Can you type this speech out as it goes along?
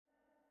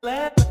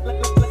Let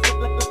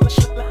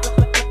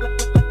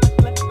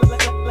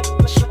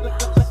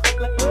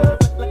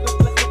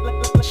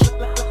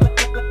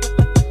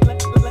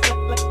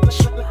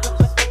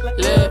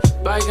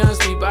bygones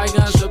be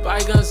bygones, with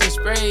bygones and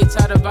spray.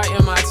 Tired of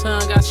biting my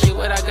tongue, I say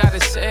what I gotta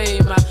say.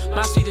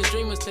 My sweetest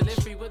dream was to live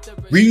free with the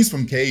Greetings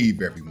from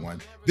Kyiv, everyone.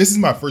 This is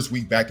my first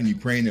week back in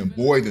Ukraine, and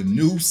boy, the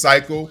news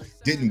cycle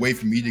didn't wait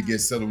for me to get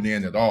settled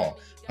in at all.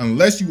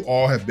 Unless you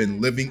all have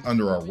been living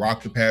under a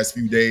rock the past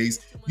few days,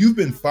 you've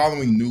been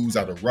following news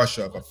out of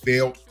Russia of a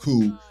failed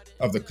coup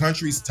of the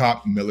country's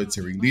top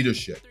military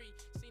leadership.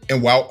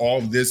 And while all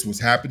of this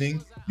was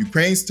happening,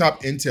 Ukraine's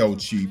top intel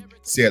chief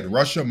said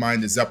Russia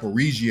mined the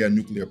Zaporizhia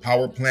nuclear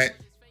power plant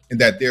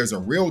and that there's a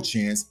real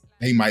chance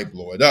they might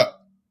blow it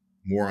up.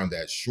 More on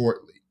that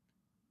shortly.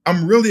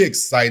 I'm really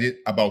excited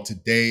about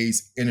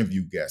today's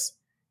interview guest,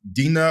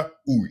 Dina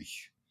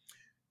Urich.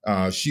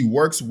 She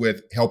works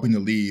with Helping to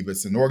Leave.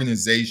 It's an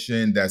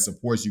organization that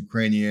supports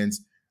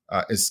Ukrainians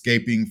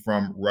escaping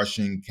from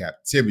Russian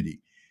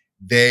captivity.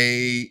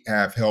 They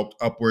have helped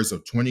upwards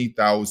of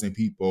 20,000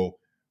 people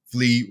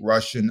flee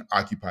Russian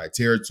occupied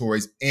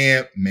territories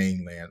and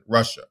mainland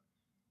Russia.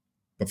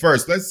 But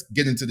first, let's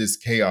get into this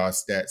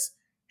chaos that's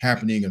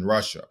happening in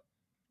Russia.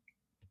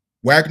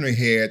 Wagner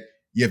head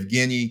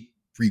Yevgeny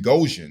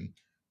Prigozhin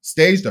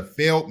staged a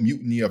failed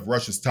mutiny of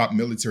Russia's top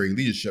military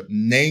leadership,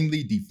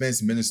 namely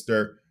Defense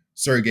Minister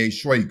Sergei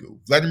Shoigu.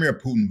 Vladimir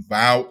Putin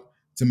vowed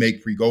to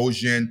make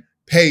Prigozhin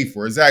pay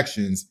for his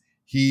actions.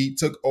 He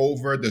took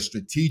over the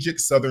strategic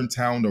southern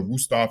town of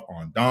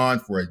Rostov-on-Don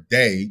for a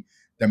day,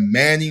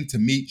 demanding to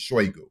meet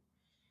Shoigu.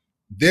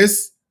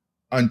 This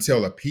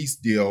until a peace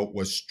deal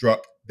was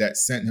struck that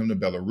sent him to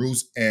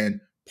Belarus and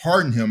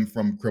pardoned him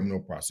from criminal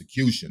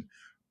prosecution.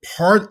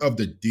 Part of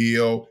the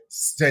deal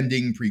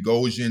sending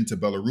Prigozhin to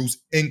Belarus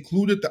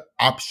included the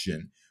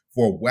option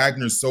for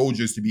Wagner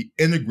soldiers to be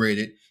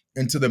integrated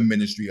into the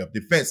Ministry of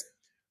Defense,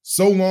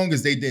 so long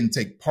as they didn't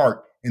take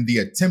part in the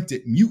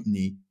attempted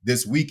mutiny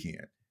this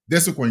weekend.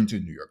 This according to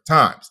the New York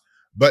Times.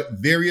 But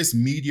various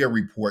media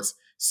reports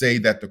say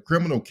that the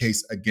criminal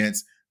case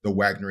against the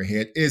Wagner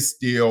head is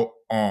still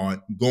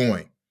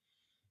ongoing.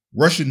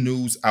 Russian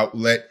news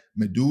outlet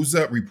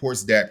Meduza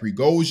reports that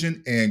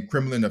Prigozhin and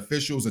Kremlin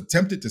officials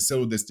attempted to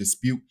settle this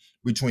dispute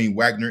between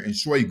Wagner and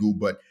Shoigu,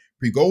 but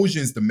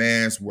Prigozhin's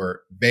demands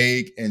were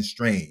vague and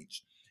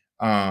strange.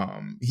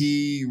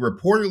 He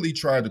reportedly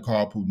tried to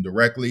call Putin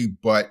directly,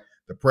 but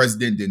the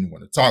president didn't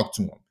want to talk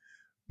to him.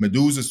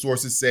 Meduza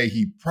sources say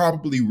he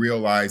probably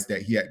realized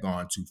that he had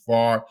gone too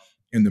far,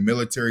 and the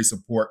military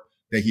support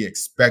that he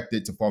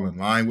expected to fall in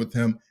line with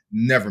him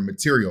never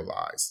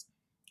materialized.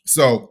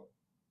 So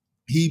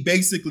he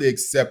basically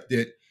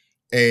accepted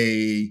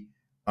a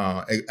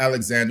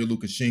Alexander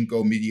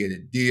Lukashenko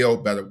mediated deal.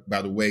 By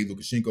the way,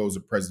 Lukashenko is the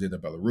president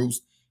of Belarus,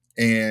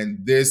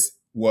 and this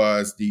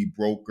was the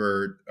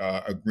brokered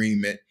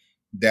agreement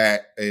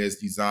that is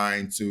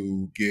designed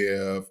to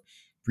give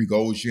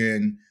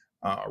Prigozhin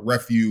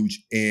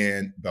refuge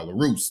in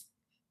Belarus.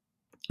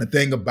 The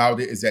thing about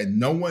it is that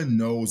no one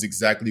knows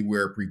exactly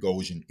where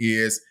Prigozhin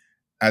is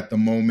at the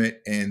moment,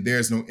 and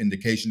there's no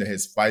indication that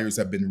his fighters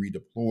have been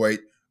redeployed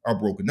or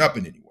broken up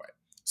in any way.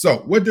 So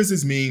what does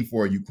this mean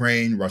for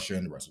Ukraine, Russia,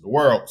 and the rest of the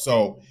world?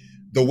 So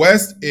the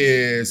West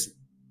is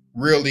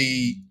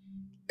really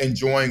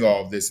enjoying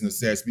all of this in a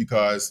sense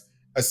because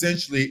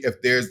essentially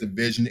if there's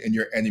division in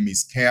your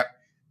enemy's camp,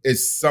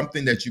 it's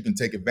something that you can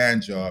take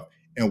advantage of.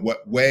 In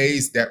what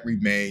ways, that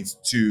remains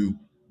to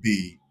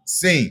be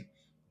seen.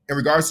 In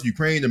regards to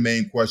Ukraine, the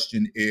main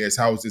question is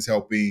how is this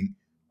helping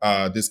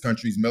this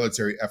country's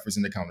military efforts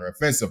in the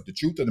counteroffensive? The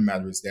truth of the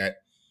matter is that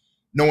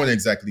no one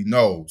exactly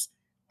knows.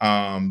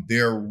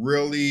 There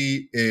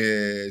really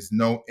is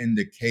no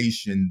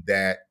indication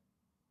that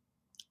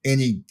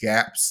any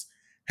gaps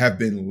have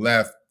been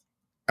left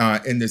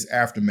in this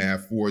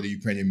aftermath for the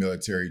Ukrainian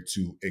military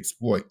to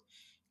exploit.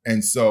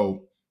 And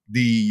so the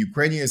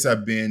Ukrainians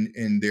have been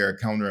in their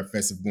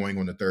counteroffensive going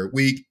on the third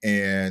week,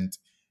 and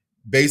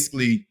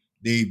basically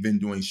they've been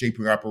doing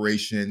shaping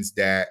operations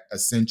that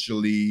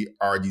essentially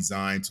are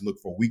designed to look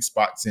for weak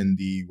spots in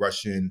the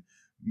Russian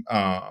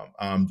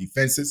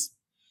defenses.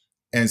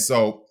 And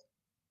so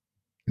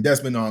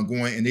that's been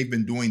ongoing, and they've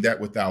been doing that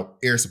without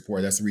air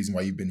support. That's the reason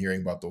why you've been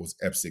hearing about those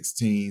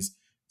F-16s,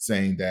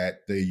 saying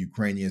that the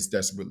Ukrainians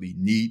desperately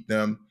need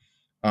them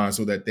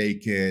so that they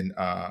can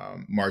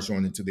march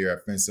on into their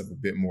offensive a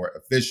bit more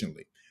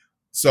efficiently.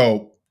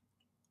 So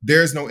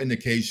there's no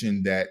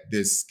indication that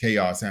this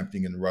chaos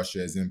happening in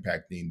Russia is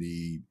impacting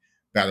the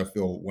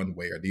battlefield one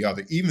way or the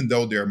other, even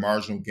though there are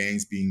marginal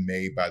gains being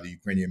made by the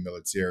Ukrainian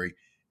military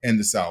in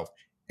the south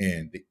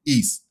and the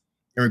east.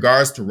 In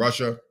regards to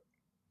Russia,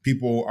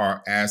 people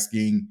are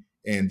asking,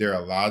 and there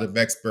are a lot of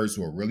experts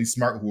who are really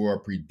smart who are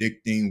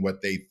predicting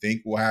what they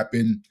think will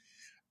happen.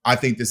 I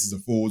think this is a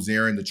fool's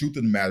errand. The truth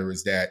of the matter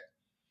is that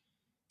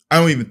I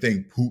don't even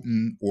think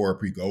Putin or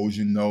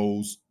Prigozhin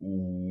knows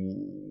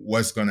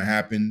what's going to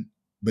happen.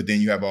 But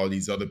then you have all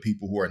these other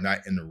people who are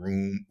not in the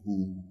room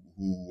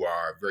who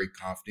are very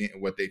confident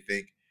in what they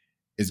think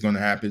is going to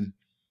happen.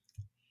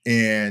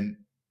 And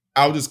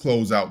I'll just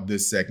close out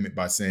this segment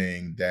by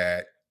saying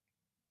that,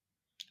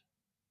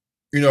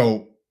 you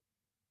know,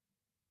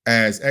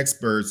 as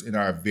experts in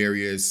our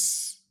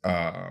various,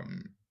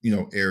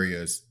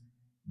 areas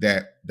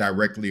that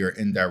directly or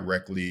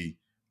indirectly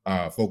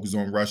focus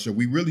on Russia,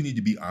 we really need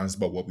to be honest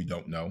about what we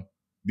don't know,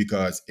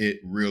 because it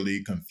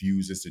really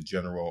confuses the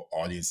general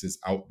audiences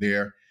out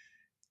there.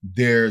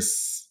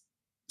 There's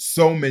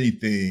so many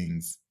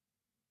things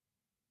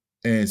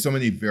and so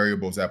many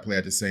variables at play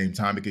at the same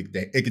time.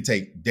 It could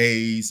take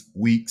days,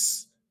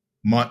 weeks,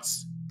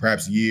 months,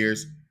 perhaps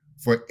years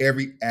for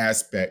every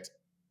aspect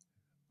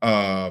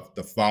of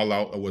the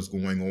fallout of what's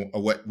going on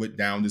or what went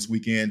down this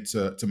weekend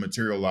to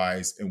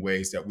materialize in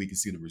ways that we can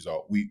see the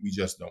result. We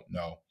just don't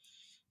know.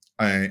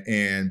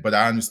 But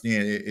I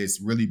understand it's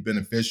really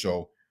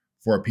beneficial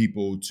for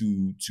people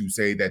to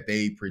say that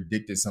they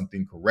predicted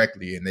something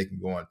correctly, and they can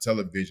go on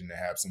television and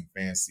have some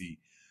fancy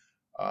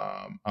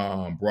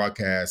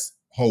broadcast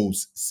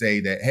hosts say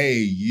that, hey,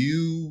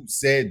 you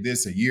said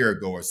this a year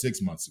ago or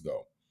 6 months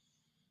ago.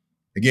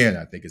 Again,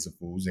 I think it's a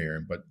fool's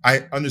errand, but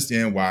I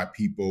understand why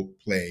people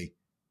play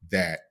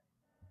that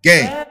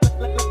game.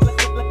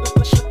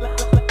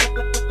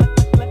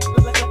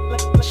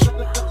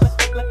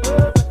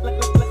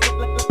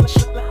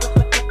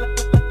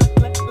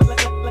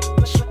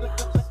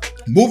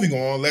 Moving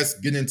on, let's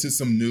get into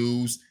some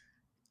news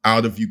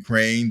out of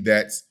Ukraine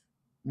that's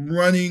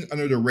running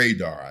under the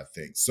radar, I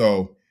think.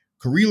 So,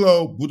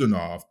 Kirilo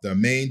Budanov, the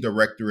main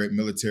Directorate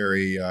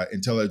Military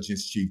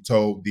Intelligence Chief,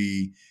 told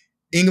the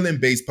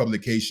England-based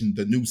publication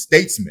The New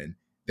Statesman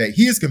that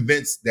he is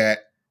convinced that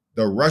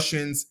the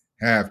Russians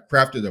have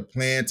crafted a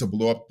plan to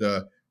blow up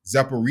the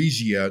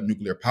Zaporizhia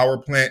nuclear power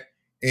plant,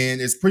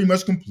 and it's pretty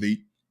much complete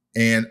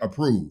and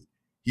approved.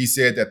 He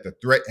said that the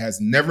threat has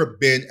never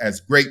been as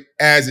great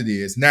as it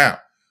is now.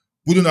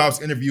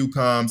 Budanov's interview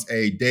comes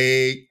a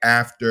day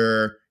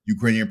after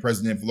Ukrainian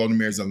President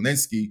Volodymyr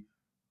Zelensky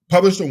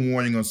published a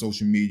warning on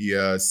social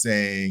media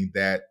saying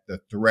that the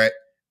threat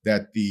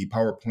that the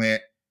power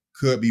plant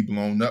could be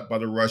blown up by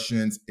the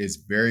Russians is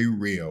very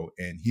real.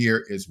 And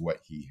here is what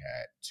he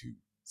had to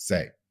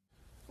say.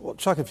 Well,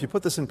 Chuck, if you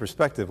put this in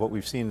perspective, what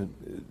we've seen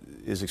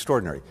is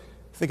extraordinary.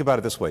 Think about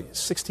it this way.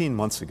 16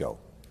 months ago,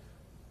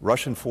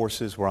 Russian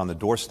forces were on the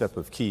doorstep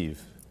of Kyiv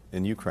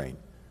in Ukraine,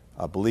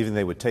 believing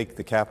they would take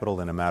the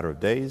capital in a matter of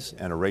days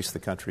and erase the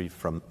country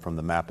from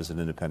the map as an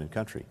independent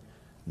country.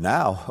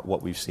 Now,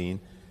 what we've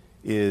seen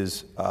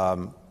is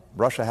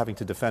Russia having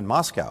to defend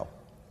Moscow,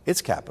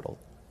 its capital,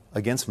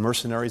 against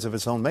mercenaries of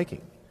its own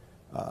making.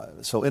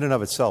 So in and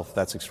of itself,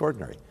 that's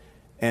extraordinary.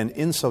 And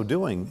in so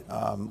doing,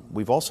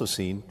 we've also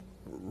seen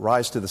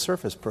rise to the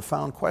surface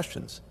profound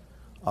questions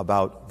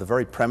about the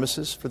very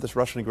premises for this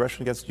Russian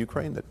aggression against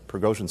Ukraine that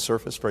Prigozhin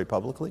surfaced very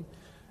publicly,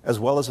 as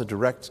well as a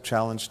direct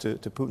challenge to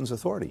Putin's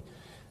authority.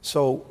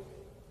 So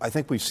I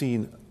think we've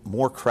seen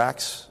more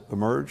cracks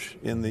emerge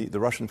in the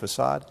Russian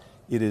facade.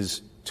 It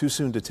is too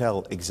soon to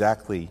tell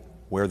exactly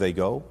where they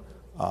go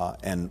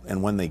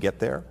and when they get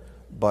there.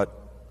 But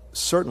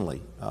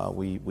certainly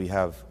we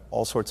have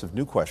all sorts of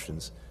new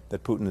questions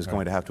that Putin is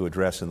going to have to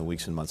address in the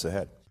weeks and months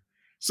ahead.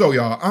 So,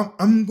 y'all,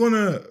 I'm going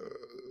to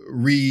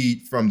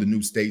read from the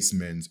New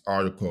Statesman's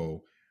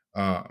article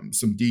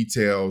some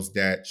details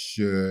that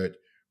should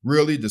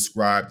really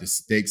describe the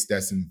stakes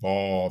that's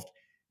involved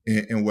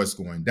in what's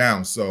going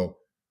down. So,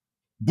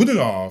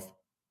 Budanov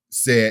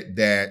said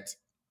that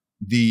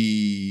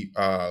the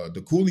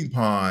cooling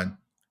pond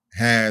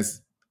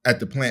has,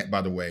 at the plant,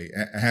 by the way,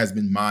 has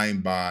been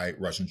mined by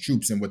Russian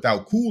troops. And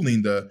without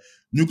cooling, the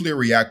nuclear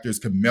reactors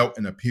could melt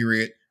in a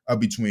period of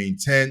between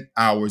 10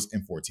 hours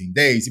and 14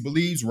 days. He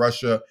believes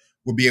Russia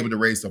will be able to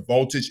raise the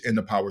voltage in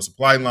the power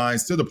supply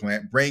lines to the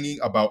plant, bringing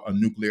about a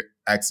nuclear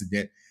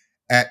accident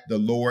at the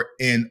lower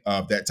end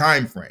of that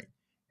time frame.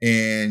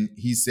 And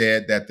he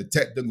said that the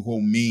technical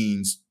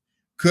means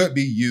could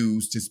be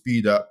used to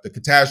speed up the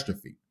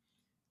catastrophe.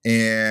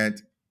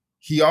 And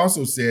he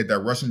also said that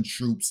Russian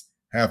troops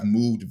have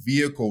moved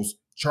vehicles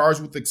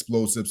charged with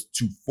explosives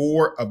to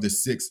 4 of the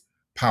 6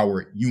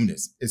 power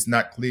units. It's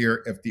not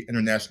clear if the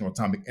International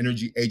Atomic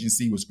Energy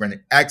Agency was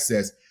granted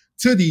access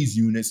to these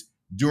units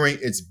during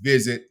its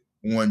visit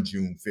on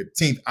June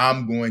 15th.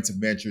 I'm going to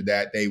venture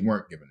that they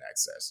weren't given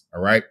access.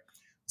 All right.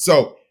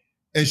 So,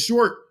 in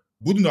short,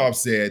 Budanov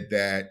said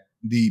that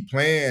the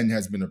plan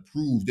has been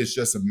approved. It's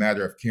just a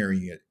matter of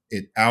carrying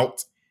it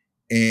out.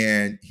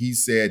 And he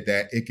said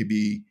that it could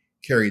be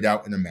carried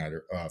out in a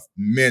matter of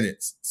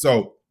minutes.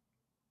 So,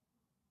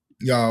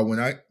 y'all, when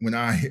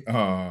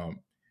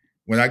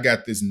I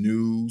got this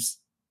news,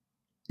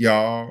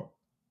 y'all,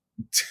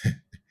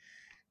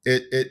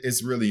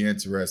 it's really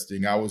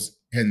interesting. I was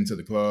heading to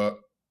the club.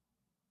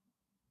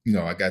 You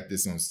know, I got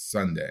this on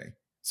Sunday.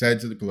 So I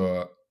headed to the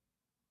club.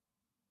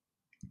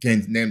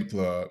 Can't name the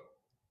club,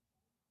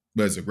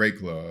 but it's a great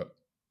club.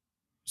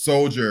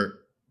 Soldier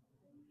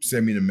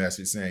sent me the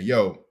message saying,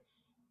 yo,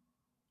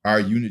 our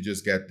unit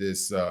just got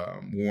this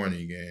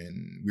warning,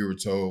 and we were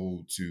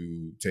told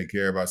to take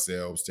care of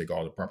ourselves, take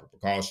all the proper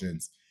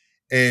precautions.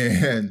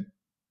 And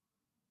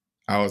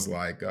I was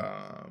like,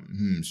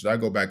 should I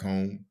go back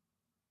home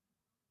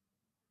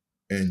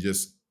and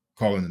just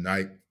call it a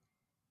night?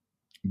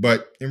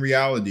 But in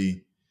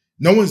reality,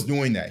 no one's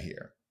doing that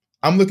here.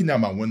 I'm looking out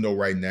my window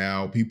right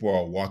now. People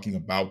are walking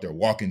about. They're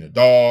walking the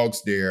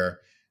dogs. They're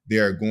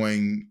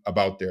going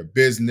about their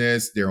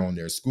business. They're on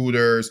their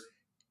scooters.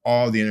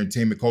 All the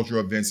entertainment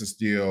cultural events are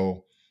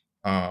still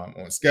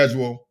on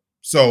schedule.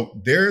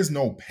 So there is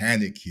no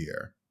panic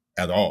here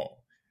at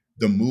all.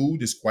 The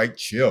mood is quite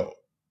chill,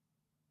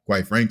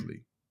 quite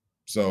frankly.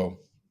 So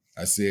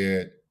I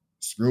said,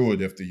 screw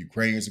it. If the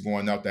Ukrainians are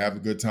going out to have a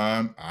good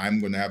time, I'm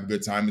going to have a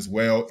good time as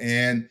well.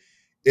 And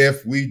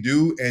if we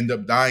do end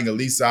up dying, at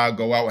least I'll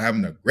go out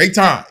having a great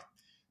time.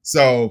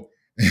 So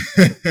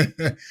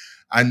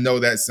I know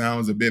that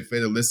sounds a bit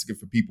fatalistic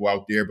for people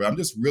out there, but I'm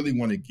just really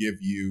want to give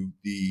you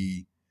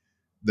the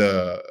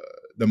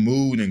the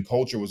mood and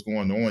culture what's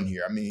going on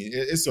here. I mean,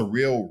 it's a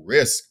real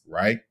risk,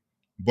 right?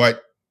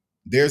 But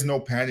there's no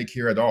panic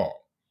here at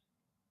all.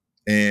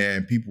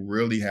 And people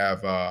really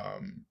have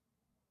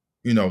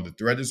the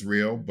threat is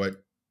real,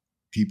 but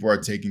people are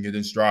taking it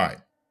in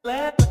stride.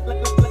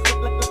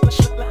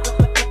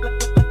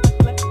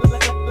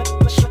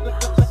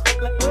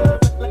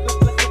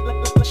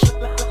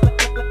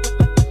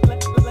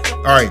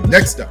 All right,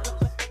 next up,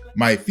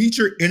 my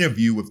feature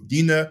interview with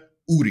Dina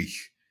Urich,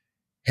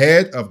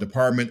 head of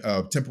Department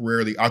of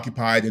Temporarily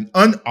Occupied and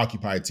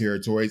Unoccupied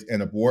Territories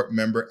and a board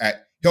member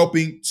at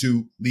Helping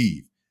to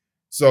Leave.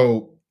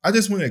 So I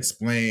just want to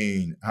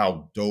explain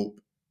how dope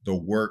the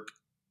work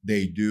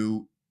they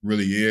do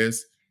really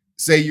is.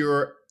 Say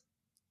you're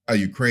a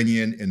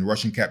Ukrainian in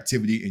Russian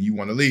captivity and you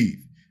want to leave.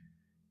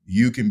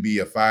 You can be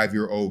a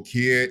 5-year-old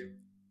kid,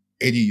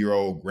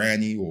 80-year-old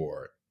granny,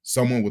 or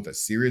someone with a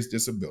serious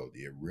disability.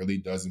 It really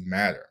doesn't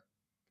matter.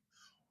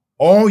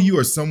 All you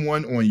or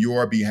someone on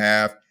your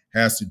behalf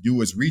has to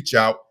do is reach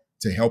out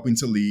to Helping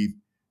to Leave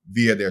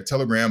via their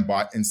Telegram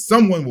bot, and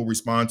someone will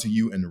respond to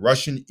you in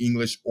Russian,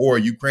 English, or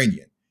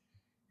Ukrainian.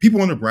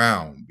 People on the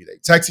ground, be they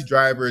taxi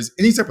drivers,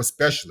 any type of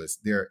specialists,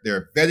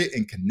 they're vetted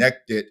and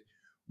connected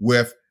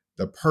with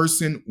the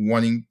person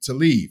wanting to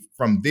leave.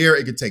 From there,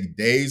 it could take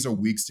days or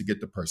weeks to get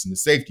the person to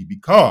safety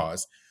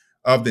because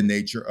of the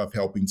nature of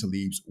Helping to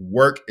Leave's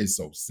work is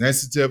so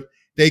sensitive.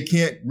 They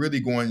can't really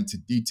go into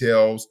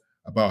details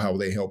about how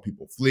they help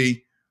people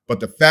flee. But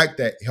the fact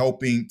that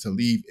Helping to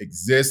Leave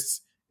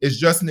exists is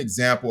just an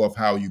example of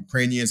how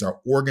Ukrainians are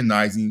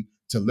organizing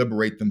to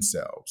liberate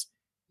themselves,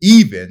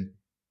 even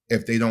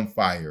if they don't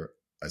fire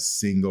a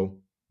single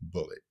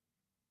bullet.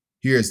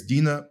 Here's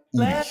Dina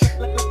Urich.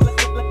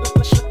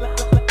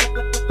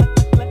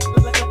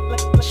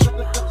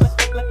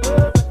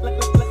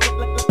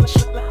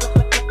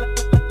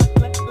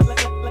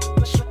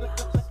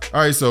 All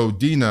right, so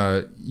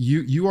Dina,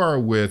 you are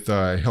with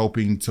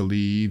Helping to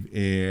Leave,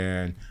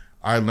 and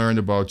I learned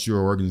about your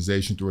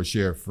organization through a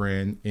shared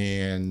friend,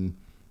 and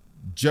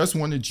just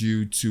wanted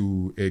you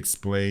to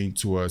explain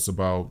to us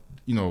about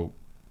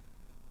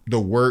the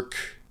work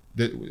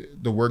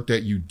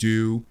that you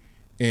do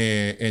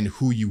and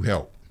who you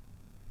help.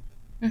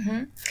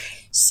 Mm-hmm.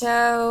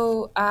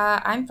 So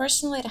I'm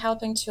personally at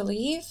Helping to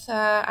Leave.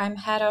 I'm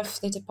head of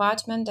the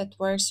department that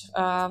works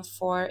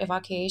for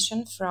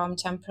evacuation from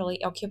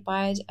temporarily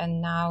occupied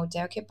and now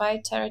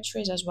deoccupied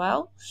territories as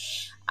well.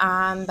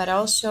 But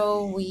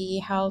also we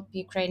help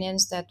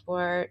Ukrainians that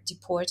were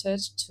deported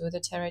to the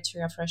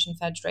territory of Russian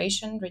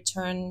Federation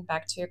return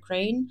back to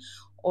Ukraine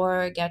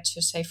or get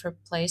to safer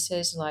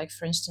places like,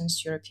 for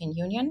instance, European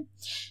Union.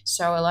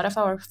 So a lot of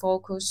our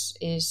focus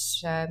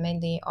is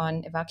mainly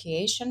on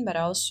evacuation, but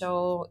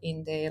also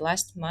in the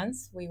last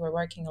month, we were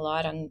working a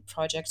lot on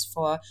projects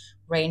for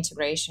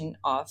reintegration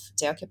of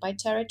deoccupied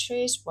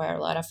territories where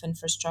a lot of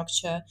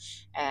infrastructure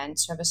and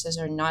services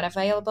are not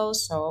available.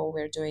 So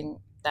we're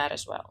doing that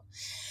as well.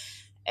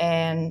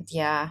 And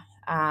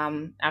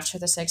after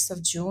the 6th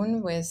of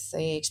June, with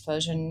the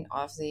explosion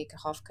of the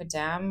Kakhovka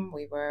Dam,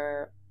 we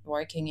were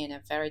working in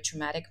a very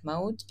dramatic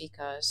mode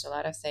because a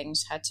lot of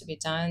things had to be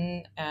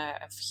done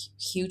at a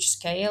huge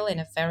scale in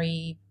a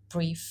very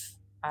brief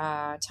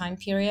time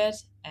period.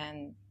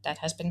 And that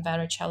has been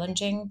very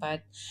challenging.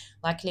 But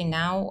luckily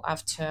now,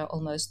 after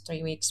almost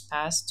 3 weeks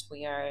past,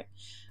 we are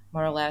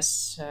more or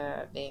less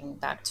being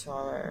back to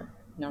our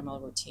normal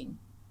routine.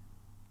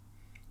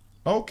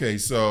 Okay,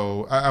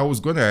 so I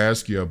was going to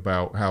ask you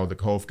about how the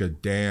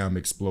Kakhovka Dam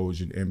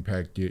explosion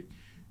impacted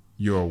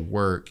your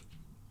work,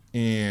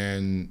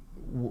 and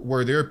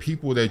were there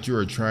people that you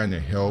were trying to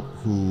help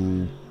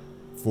who,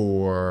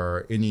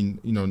 for any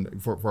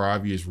for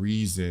obvious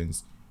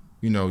reasons,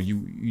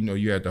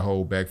 you had to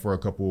hold back for a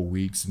couple of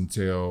weeks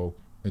until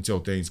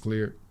things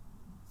cleared?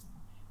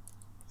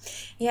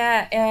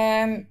 Yeah,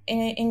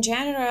 in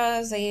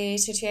general, the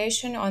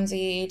situation on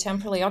the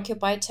temporarily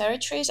occupied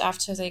territories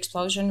after the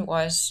explosion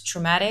was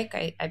traumatic.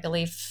 I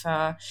believe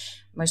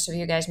most of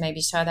you guys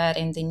maybe saw that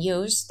in the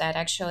news, that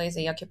actually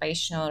the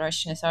occupational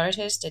Russian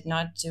authorities did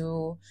not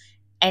do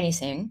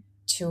anything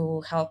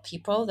to help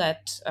people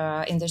that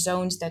in the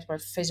zones that were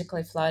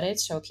physically flooded.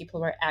 So people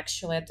were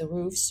actually at the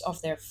roofs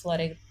of their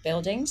flooded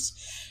buildings.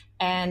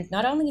 And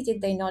not only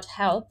did they not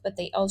help, but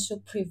they also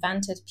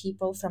prevented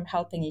people from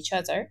helping each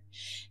other.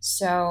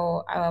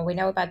 So we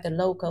know about the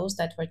locals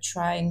that were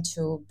trying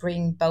to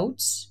bring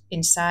boats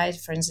inside,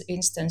 for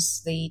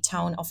instance, the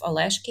town of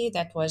Oleshki,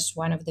 that was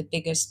one of the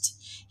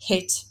biggest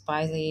hit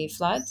by the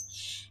flood.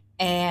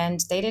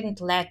 And they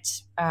didn't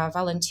let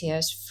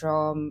volunteers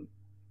from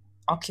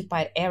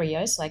occupied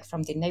areas, like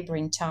from the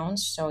neighboring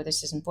towns. So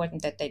this is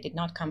important that they did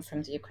not come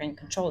from the Ukraine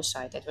control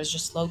side. It was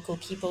just local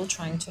people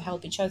trying to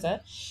help each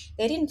other.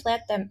 They didn't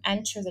let them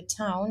enter the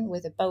town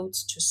with a boat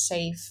to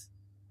save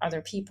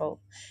other people.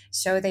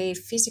 So they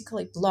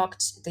physically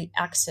blocked the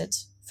exit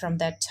from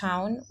that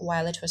town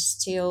while it was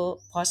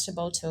still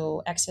possible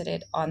to exit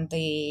it on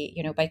the,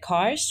 by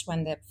cars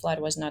when the flood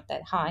was not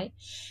that high,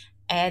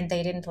 and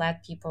they didn't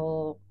let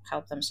people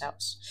help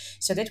themselves.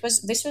 So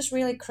this was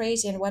really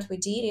crazy. And what we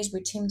did is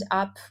we teamed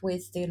up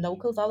with the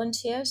local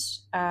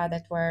volunteers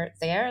that were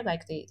there,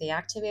 like the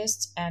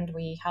activists, and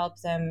we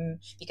helped them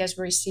because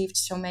we received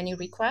so many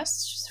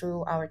requests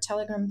through our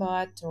Telegram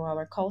bot, through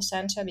our call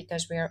center,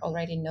 because we are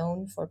already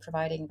known for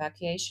providing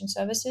evacuation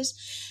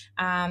services.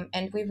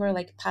 And we were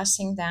like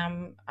passing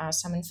them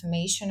some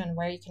information on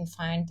where you can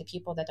find the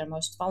people that are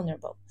most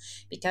vulnerable,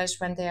 because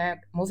when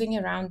they're moving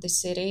around the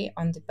city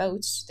on the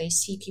boats, they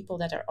see people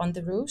that are on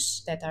the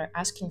roofs that are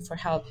asking for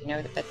help.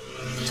 But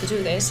to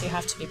do this, you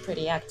have to be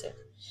pretty active.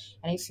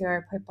 And if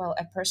you're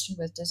a person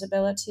with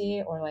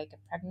disability, or like a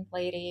pregnant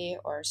lady,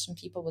 or some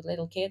people with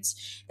little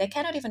kids, they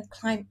cannot even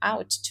climb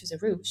out to the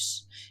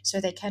roofs.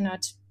 So they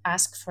cannot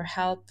ask for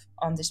help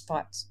on the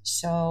spot.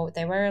 So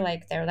they were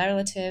like their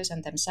relatives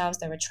and themselves,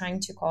 they were trying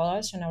to call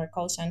us on our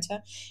call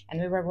center.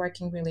 And we were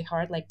working really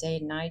hard, like day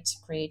and night,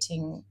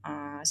 creating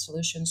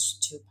solutions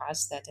to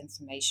pass that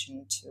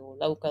information to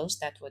locals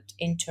that would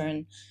in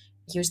turn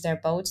use their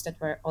boats that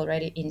were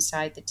already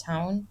inside the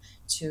town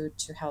to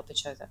help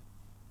each other.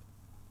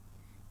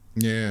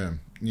 Yeah,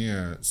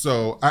 yeah.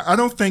 So I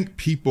don't think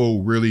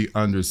people really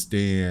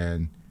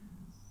understand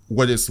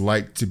what it's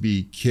like to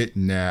be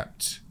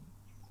kidnapped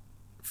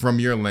from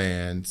your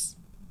lands,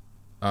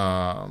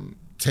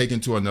 taken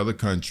to another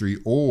country,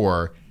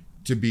 or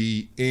to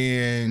be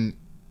in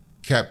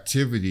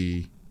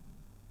captivity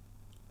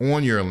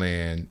on your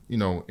land,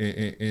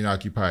 in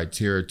occupied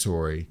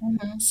territory.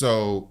 Mm-hmm.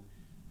 So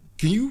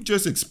can you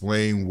just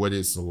explain what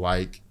it's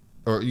like,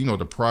 or,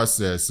 the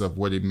process of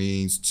what it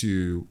means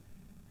to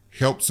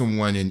help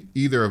someone in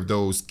either of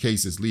those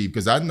cases leave?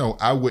 Because I know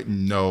I wouldn't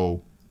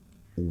know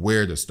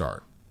where to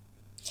start.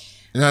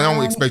 And I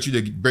don't expect you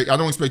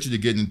to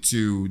get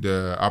into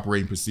the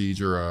operating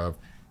procedure of,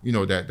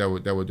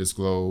 that would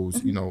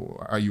disclose,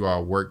 how you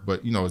all work,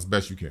 but, as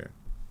best you can.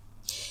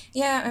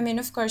 Yeah, I mean,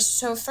 of course.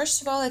 So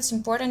first of all, it's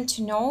important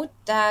to note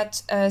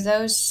that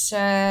those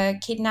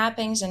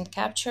kidnappings and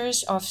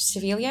captures of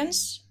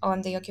civilians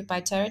on the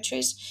occupied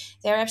territories,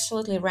 they're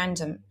absolutely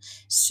random.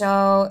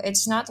 So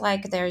it's not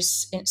like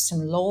there's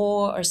some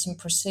law or some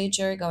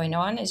procedure going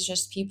on. It's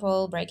just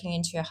people breaking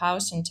into your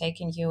house and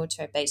taking you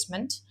to a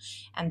basement.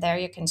 And there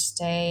you can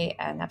stay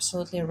an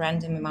absolutely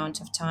random amount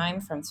of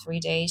time, from 3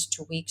 days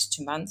to weeks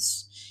to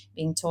months,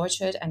 being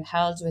tortured and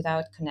held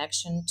without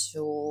connection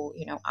to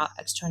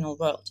external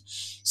world.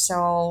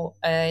 So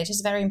it is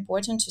very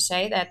important to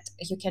say that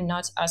you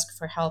cannot ask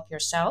for help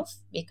yourself,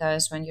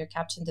 because when you're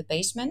kept in the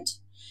basement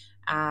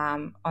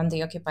on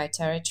the occupied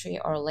territory,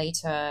 or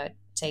later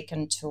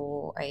taken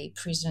to a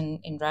prison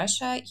in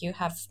Russia, you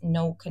have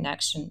no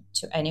connection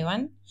to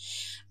anyone.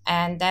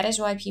 And that is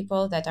why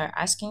people that are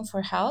asking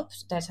for help,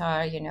 that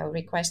are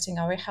requesting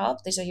our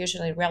help, these are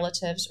usually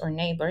relatives or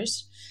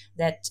neighbors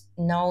that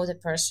know the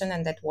person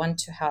and that want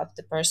to help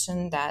the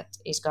person that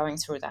is going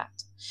through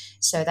that.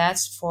 So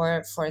that's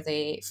for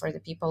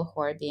the people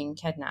who are being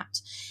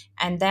kidnapped.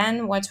 And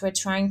then what we're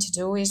trying to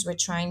do is we're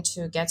trying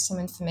to get some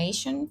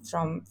information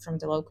from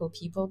the local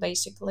people,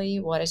 basically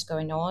what is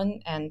going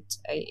on. And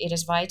it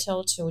is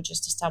vital to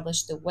just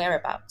establish the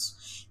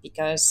whereabouts,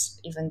 because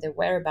even the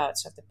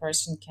whereabouts of the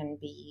person can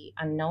be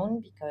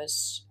unknown,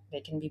 because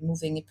they can be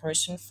moving a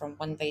person from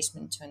one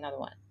basement to another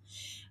one.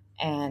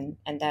 And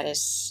that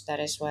is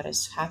what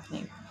is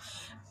happening.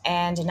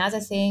 And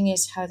another thing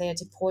is how they are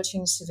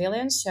deporting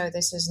civilians. So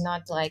this is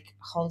not like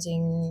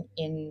holding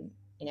in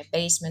a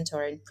basement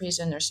or in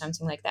prison or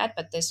something like that,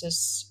 but this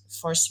is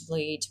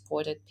forcibly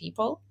deported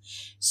people.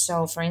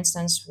 So, for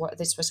instance, what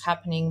this was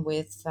happening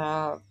with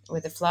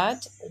the flood,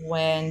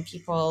 when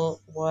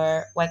people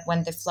were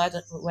when the flood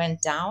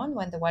went down,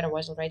 when the water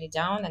was already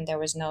down, and there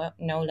was no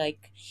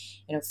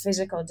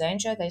physical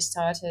danger, they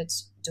started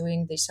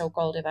doing the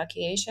so-called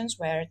evacuations,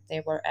 where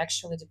they were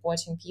actually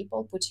deporting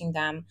people, putting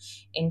them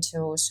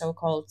into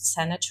so-called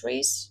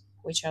sanatories,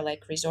 which are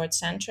like resort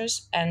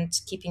centers, and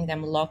keeping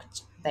them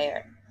locked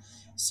there.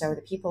 So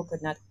the people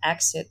could not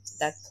exit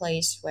that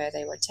place where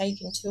they were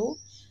taken to,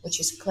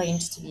 which is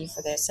claimed to be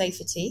for their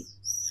safety.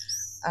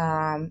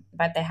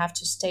 But they have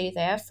to stay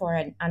there for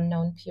an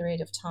unknown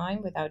period of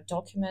time, without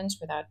documents,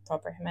 without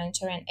proper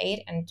humanitarian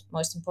aid, and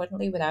most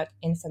importantly, without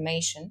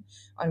information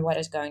on what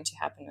is going to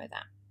happen with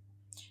them.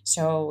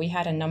 So we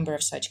had a number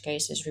of such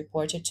cases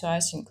reported to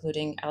us,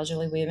 including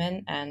elderly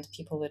women and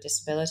people with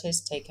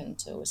disabilities taken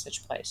to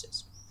such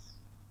places.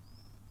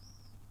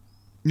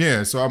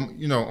 Yeah, so I'm,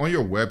 on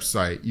your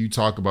website, you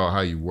talk about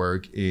how you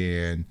work,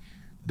 and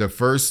the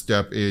first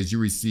step is you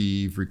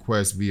receive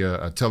requests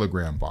via a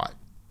Telegram bot.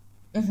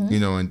 Mm-hmm.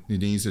 And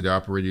then you said the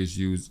operators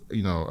use,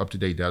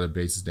 up-to-date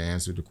databases to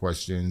answer the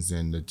questions,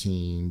 and the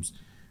teams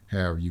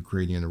have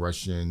Ukrainian,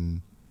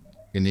 Russian,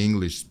 and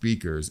English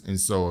speakers. And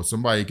so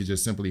somebody could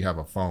just simply have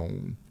a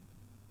phone.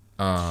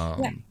 Yeah.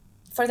 Um,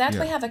 For that, we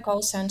yeah. have a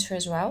call center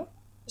as well.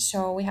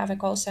 So we have a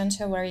call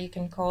center where you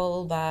can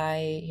call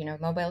by,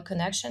 mobile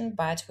connection,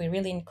 but we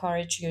really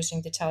encourage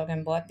using the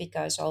Telegram bot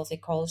because all the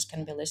calls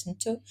can be listened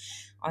to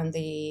on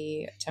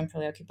the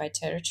temporarily occupied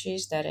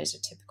territories. That is a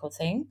typical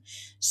thing.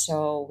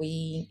 So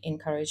we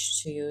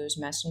encourage to use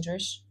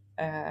messengers,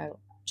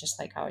 just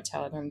like our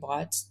Telegram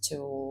bot,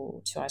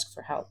 to ask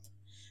for help.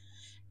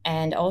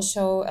 And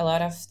also, a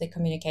lot of the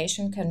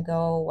communication can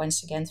go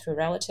once again through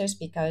relatives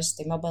because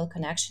the mobile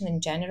connection in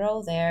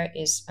general there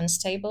is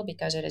unstable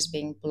because it is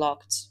being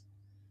blocked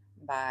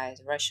by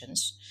the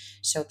Russians.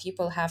 So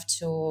people have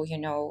to,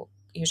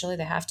 usually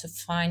they have to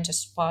find a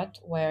spot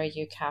where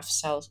you have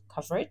cell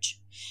coverage.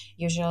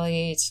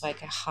 Usually it's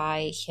like a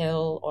high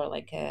hill or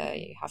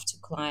you have to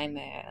climb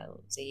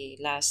the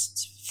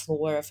last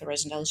floor of a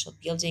residential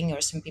building,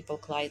 or some people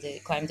climb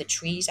the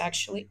trees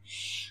actually.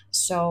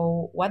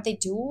 So what they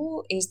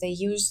do is they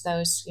use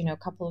those,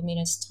 couple of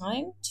minutes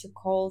time to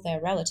call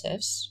their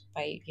relatives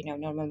by,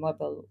 normal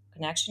mobile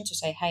connection to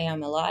say, hey,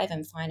 I'm alive,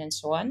 I'm fine, and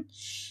so on.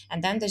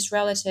 And then these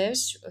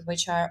relatives,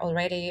 which are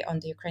already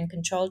on the Ukraine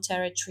controlled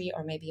territory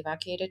or maybe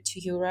evacuated to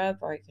Europe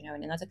or,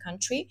 in another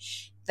country,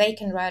 they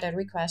can write a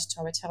request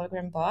to our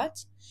Telegram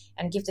bot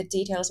and give the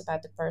details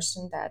about the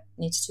person that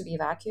needs to be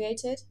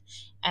evacuated.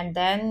 And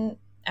then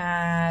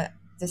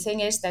the thing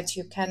is that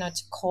you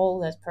cannot call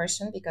that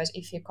person because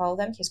if you call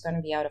them, he's going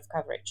to be out of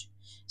coverage.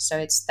 So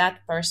it's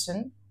that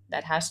person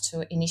that has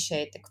to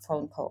initiate the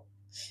phone call.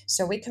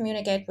 So we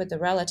communicate with the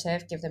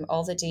relative, give them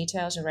all the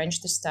details,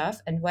 arrange the stuff,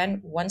 and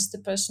once the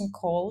person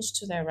calls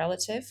to their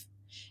relative,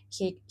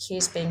 he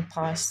is being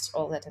passed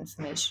all that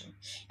information.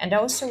 And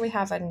also we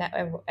have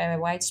a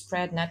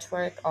widespread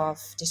network of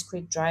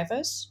discrete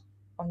drivers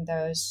on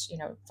those,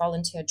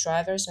 volunteer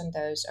drivers on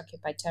those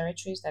occupied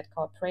territories that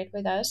cooperate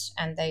with us,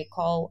 and they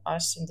call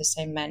us in the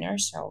same manner.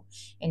 So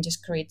in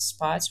discrete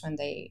spots when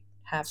they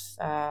have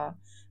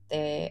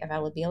the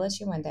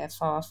availability, when they're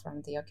far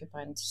from the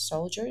occupied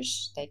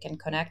soldiers, they can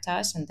connect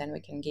us, and then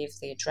we can give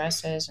the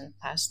addresses and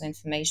pass the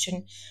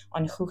information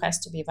on who has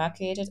to be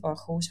evacuated or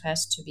who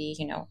has to be,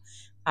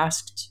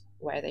 asked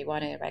where they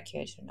want to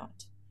evacuate or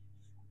not.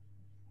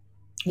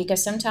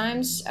 Because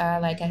sometimes,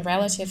 like a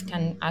relative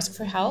can ask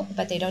for help,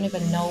 but they don't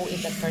even know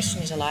if that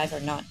person is alive or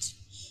not.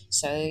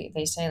 So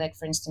they say, like,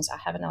 for instance, I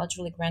have an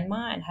elderly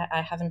grandma and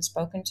I haven't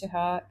spoken to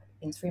her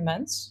in 3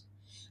 months.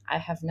 I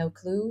have no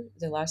clue.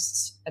 The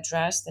last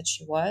address that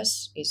she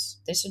was is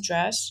this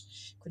address.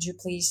 Could you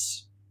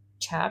please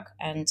check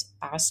and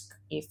ask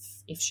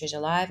if she's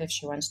alive, if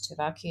she wants to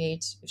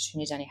evacuate, if she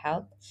needs any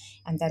help,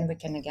 and then we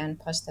can again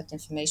pass that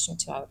information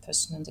to our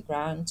person on the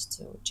ground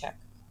to check.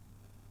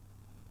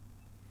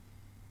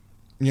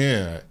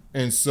 Yeah.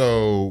 And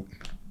so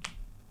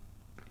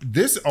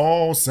this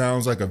all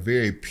sounds like a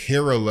very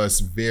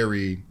perilous,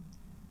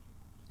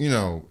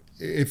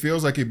 it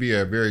feels like it'd be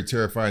a very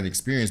terrifying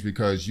experience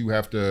because you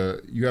have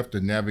to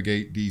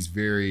navigate these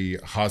very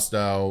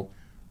hostile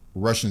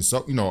Russian,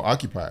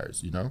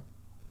 occupiers,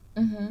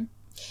 Mm-hmm.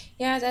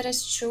 Yeah, that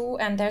is true.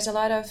 And there's a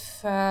lot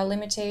of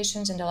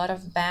limitations and a lot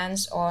of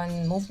bans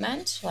on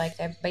movement. Like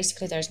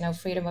basically, there's no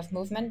freedom of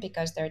movement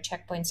because there are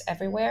checkpoints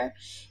everywhere.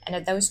 And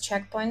at those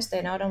checkpoints,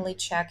 they not only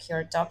check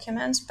your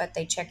documents, but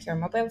they check your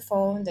mobile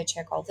phone. They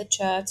check all the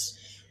chats.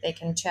 They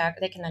can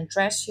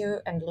undress you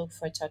and look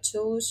for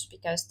tattoos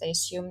because they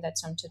assume that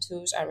some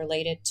tattoos are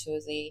related to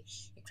the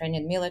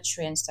Ukrainian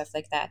military and stuff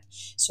like that.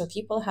 So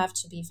people have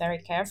to be very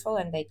careful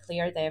and they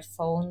clear their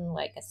phone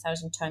like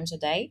 1,000 times a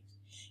day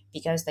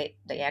because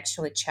they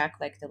actually check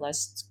like the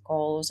last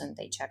calls and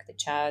they check the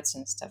chats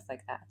and stuff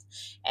like that.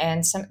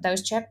 And some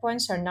those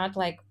checkpoints are not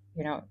like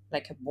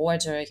like a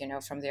border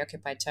from the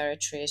occupied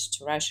territories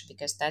to Russia,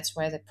 because that's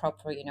where the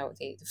proper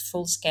the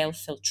full scale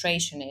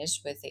filtration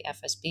is with the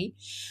FSB.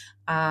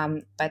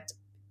 But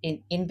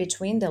in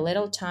between the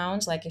little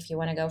towns, like if you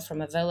want to go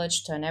from a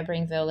village to a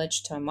neighboring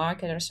village to a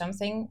market or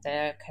something,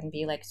 there can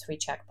be like 3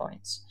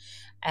 checkpoints,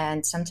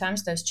 and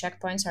sometimes those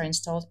checkpoints are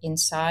installed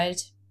inside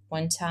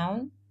one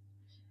town,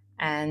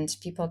 and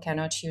people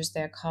cannot use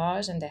their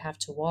cars and they have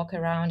to walk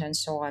around and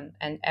so on,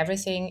 and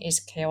everything is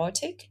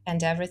chaotic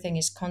and everything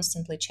is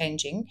constantly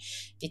changing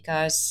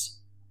because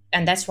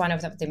and that's one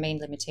of the main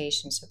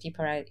limitations. So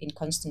people are in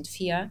constant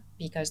fear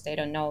because they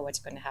don't know what's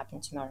going to happen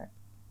tomorrow.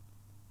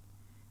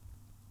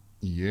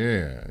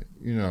 Yeah,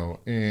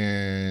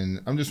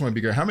 and I'm just want to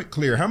be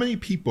clear. How many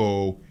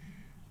people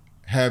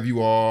have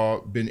you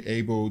all been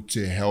able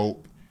to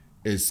help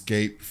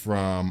escape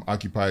from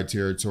occupied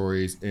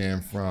territories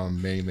and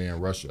from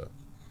mainland Russia?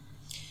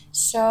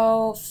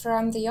 So,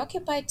 from the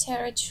occupied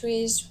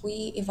territories,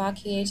 we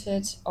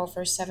evacuated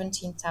over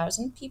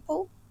 17,000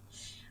 people.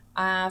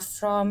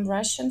 From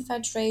Russian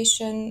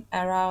Federation,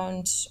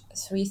 around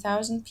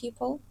 3,000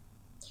 people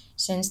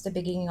since the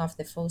beginning of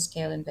the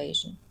full-scale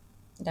invasion.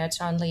 That's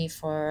only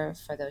for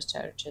those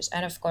territories.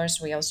 And of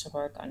course, we also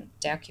work on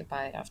the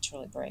occupied after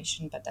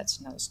liberation, but that's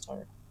another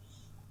story.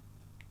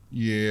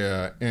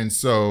 Yeah, and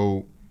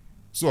so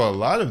a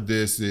lot of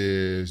this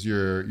is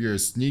you're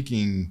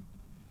sneaking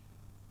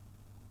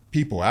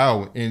people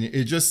out, and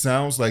it just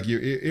sounds like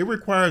it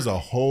requires a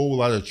whole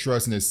lot of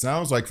trust, and it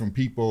sounds like from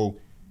people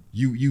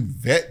you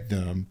vet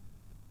them,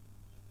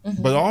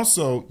 but Mhm.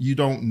 also you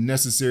don't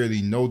necessarily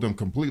know them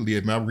completely.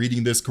 Am I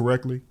reading this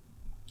correctly?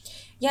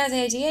 Yeah,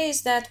 the idea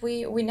is that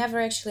we never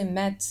actually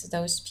met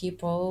those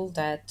people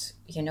that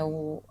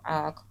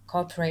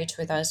cooperate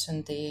with us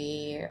in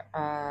the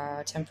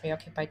temporary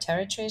occupied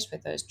territories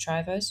with those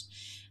drivers,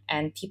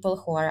 and people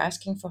who are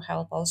asking for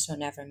help also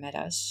never met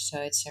us.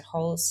 So it's a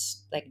whole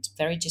like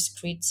very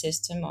discrete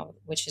system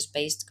which is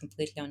based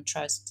completely on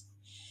trust.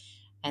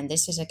 And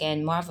this is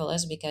again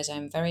marvelous because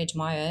I'm very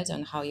admired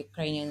on how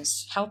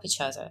Ukrainians help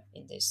each other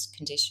in these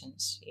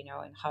conditions,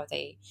 and how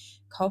they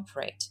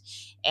cooperate.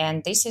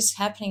 And this is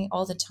happening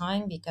all the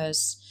time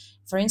because,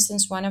 for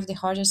instance, one of the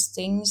hardest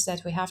things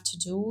that we have to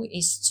do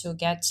is to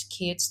get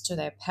kids to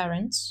their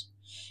parents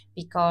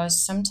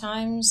because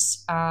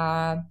sometimes,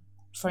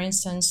 for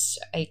instance,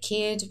 a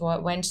kid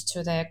went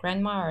to their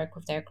grandma or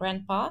their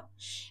grandpa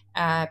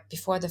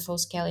before the full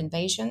scale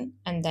invasion,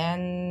 and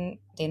then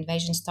the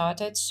invasion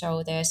started.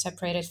 So they're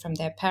separated from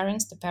their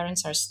parents. The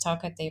parents are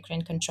stuck at the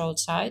Ukraine controlled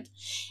side,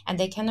 and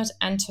they cannot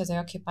enter the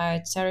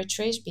occupied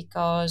territories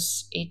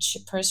because each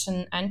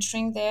person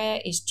entering there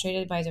is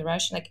treated by the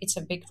Russian like it's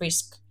a big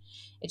risk.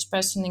 Each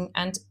person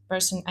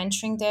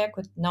entering there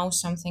could know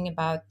something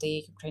about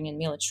the Ukrainian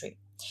military,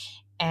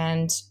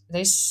 and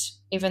this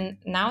even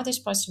now this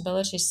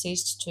possibility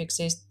ceased to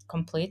exist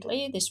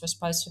completely. This was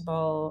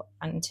possible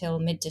until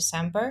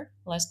mid-December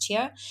last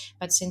year,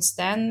 but since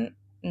then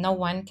no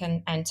one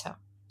can enter.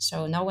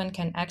 So no one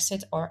can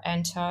exit or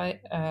enter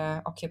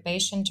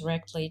occupation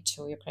directly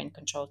to Ukraine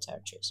controlled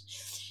territories.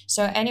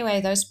 So anyway,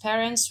 those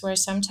parents were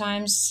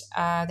sometimes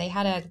they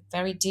had a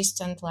very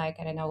distant, like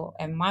I don't know,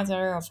 a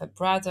mother of a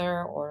brother,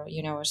 or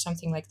or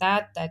something like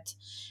that, that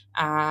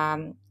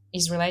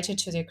is related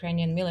to the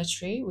Ukrainian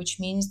military, which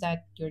means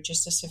that you're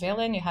just a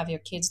civilian, you have your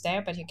kids there,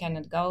 but you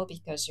cannot go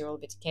because you will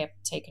be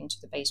kept taken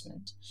to the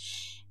basement.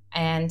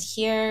 And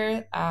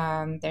here,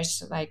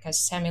 there's like a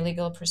semi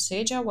legal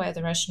procedure where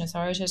the Russian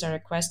authorities are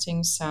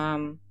requesting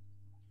some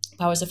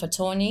powers of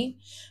attorney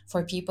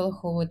for people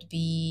who would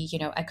be,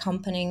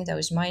 accompanying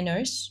those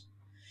minors.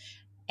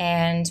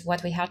 And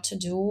what we had to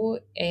do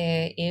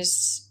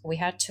is we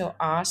had to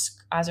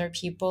ask other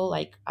people,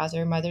 like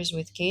other mothers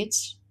with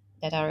kids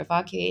that are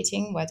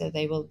evacuating, whether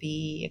they will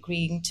be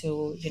agreeing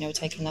to,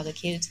 take another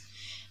kid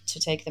to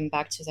take them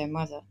back to their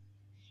mother.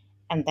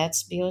 And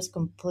that's built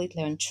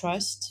completely on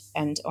trust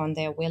and on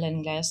their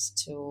willingness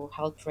to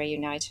help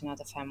reunite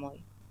another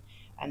family.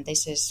 And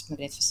this is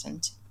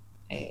magnificent.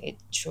 It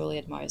truly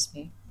admires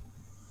me.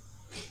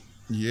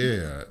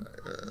 Yeah,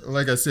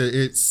 like I said,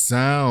 it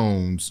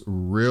sounds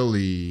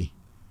really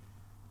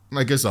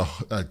like it's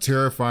a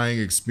terrifying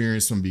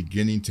experience from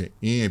beginning to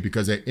end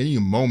because at any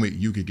moment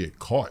you could get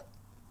caught.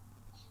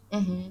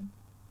 Mm-hmm.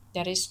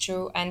 That is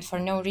true, and for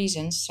no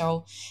reason.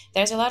 So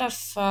there's a lot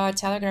of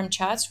Telegram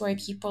chats where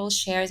people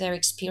share their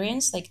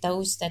experience, like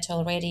those that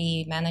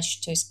already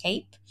managed to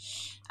escape.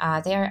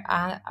 They're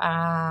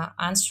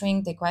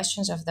answering the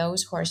questions of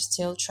those who are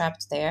still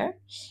trapped there,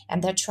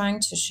 and they're trying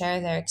to share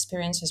their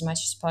experience as much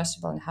as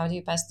possible. And how do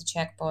you pass the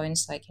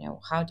checkpoints? Like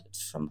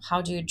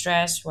how do you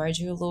dress? Where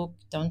do you look?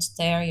 Don't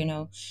stare.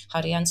 How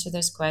do you answer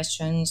those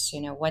questions?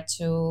 What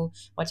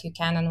you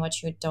can and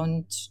what you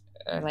don't.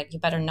 Like you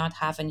better not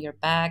have in your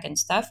bag and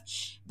stuff.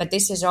 But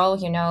this is all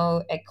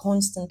a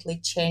constantly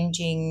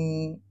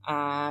changing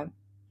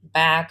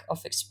bag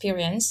of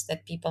experience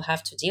that people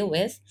have to deal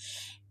with.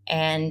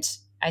 And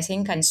I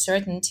think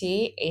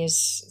uncertainty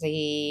is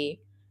the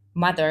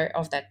mother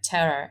of that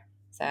terror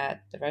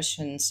that the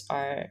Russians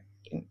are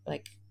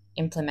like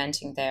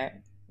implementing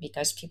there,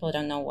 because people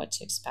don't know what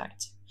to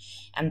expect.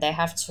 And they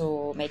have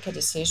to make a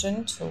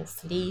decision to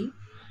flee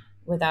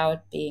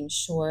without being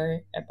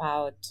sure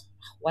about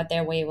what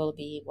their way will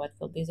be, what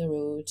will be the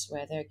route,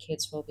 where their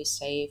kids will be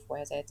safe,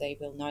 whether they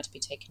will not be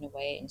taken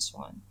away, and so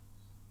on.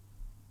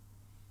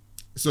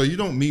 So you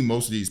don't meet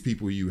most of these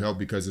people you help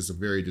because it's a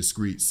very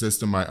discreet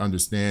system. I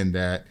understand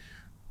that,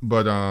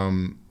 but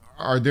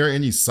are there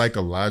any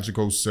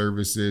psychological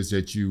services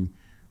that you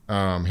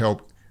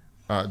help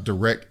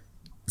direct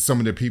some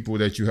of the people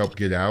that you help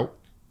get out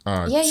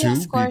Yeah, yeah, to? of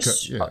Because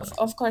course, yeah,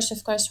 of course,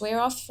 of course. We're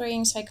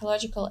offering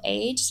psychological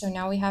aid, so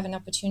now we have an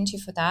opportunity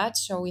for that.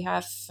 So we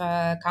have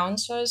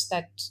counselors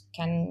that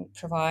can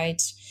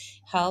provide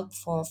help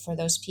for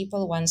those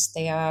people once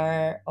they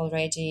are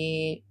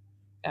already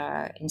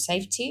in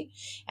safety,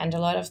 and a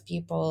lot of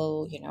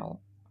people,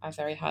 are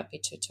very happy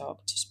to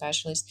talk to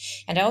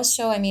specialists. And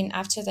also, I mean,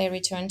 after they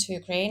return to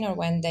Ukraine or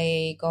when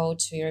they go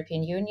to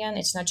European Union,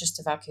 it's not just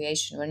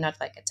evacuation. We're not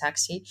like a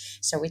taxi.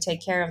 So we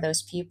take care of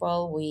those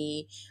people.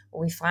 We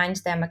find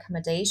them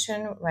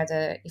accommodation,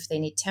 whether if they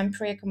need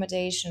temporary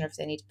accommodation or if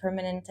they need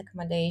permanent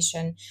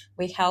accommodation.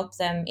 We help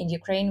them in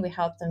Ukraine. We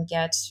help them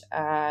get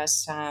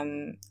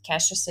some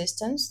cash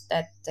assistance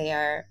that they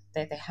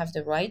have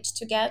the right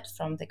to get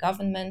from the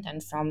government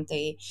and from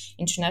the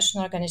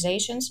international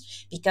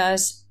organizations,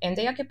 because in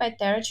the occupied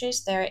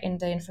territories they're in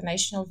the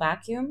informational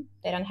vacuum.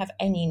 They don't have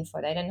any info.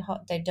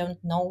 They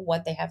don't know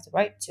what they have the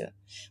right to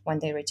when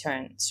they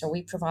return. So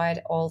we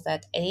provide all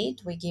that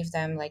aid. We give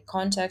them like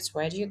contacts.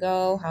 Where do you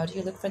go? How do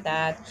you look for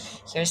that?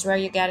 Here's where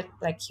you get it.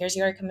 Like here's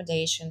your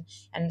accommodation.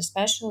 And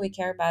especially we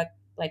care about,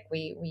 like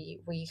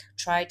we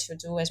try to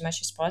do as much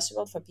as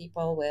possible for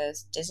people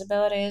with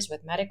disabilities,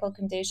 with medical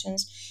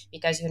conditions,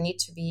 because you need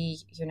to be,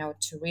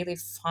 to really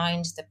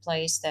find the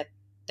place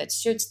that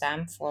suits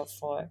them for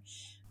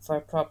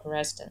proper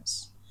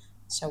residence.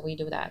 So we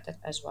do that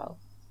as well.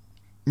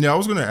 Yeah, I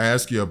was going to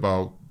ask you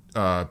about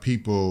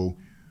people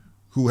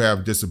who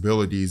have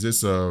disabilities.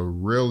 It's a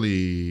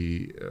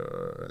really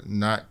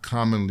not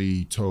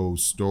commonly told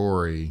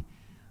story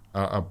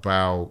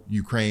about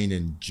Ukraine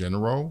in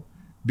general,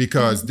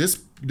 because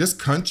this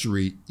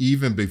country,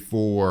 even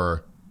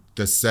before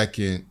the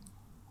second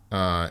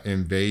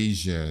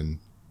invasion,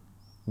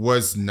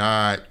 was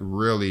not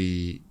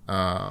really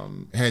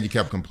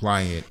handicap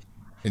compliant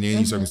in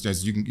any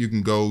circumstances. You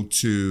can go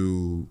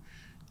to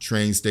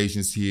train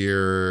stations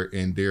here,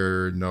 and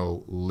there are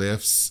no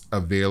lifts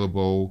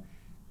available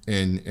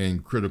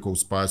in critical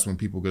spots when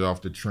people get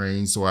off the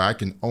train. So I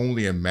can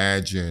only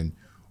imagine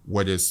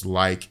what it's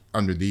like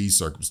under these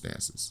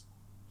circumstances.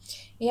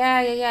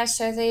 Yeah.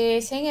 So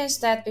the thing is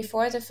that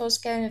before the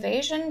full-scale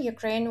invasion,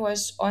 Ukraine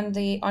was on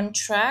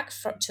track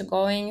to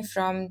going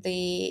from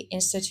the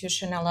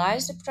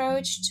institutionalized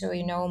approach to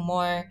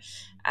more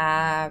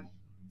uh,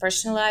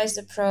 personalized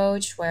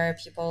approach, where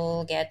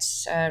people get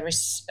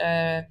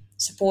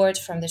support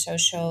from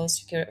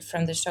the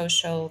from the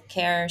social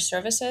care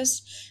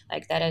services,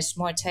 like that is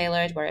more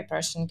tailored, where a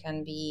person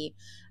can be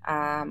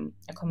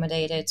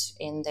accommodated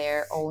in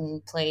their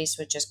own place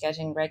with just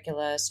getting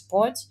regular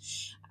support.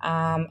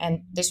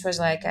 And this was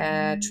like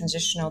a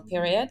transitional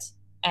period.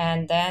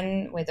 And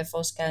then with the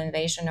full scale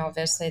invasion,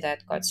 obviously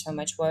that got so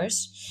much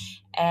worse.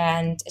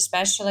 And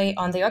especially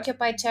on the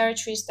occupied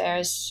territories,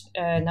 there's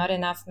not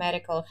enough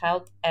medical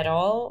help at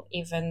all,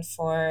 even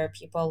for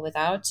people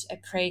without a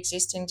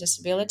pre-existing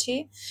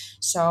disability.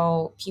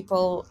 So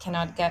people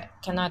cannot get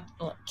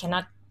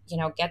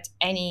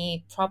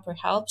any proper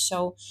help.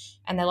 So,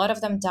 and a lot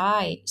of them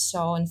die.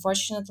 So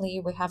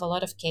unfortunately, we have a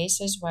lot of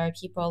cases where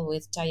people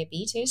with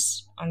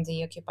diabetes on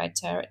the occupied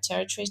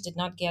territories did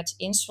not get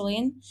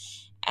insulin,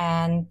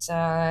 and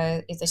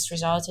this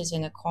resulted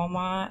in a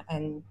coma,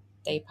 and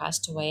they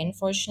passed away,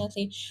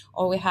 unfortunately.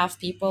 Or we have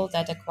people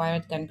that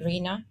acquired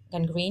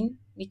gangrene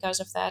because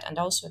of that, and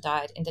also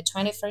died. In the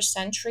 21st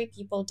century,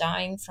 people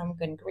dying from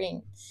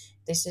gangrene.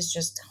 This is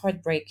just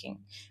heartbreaking.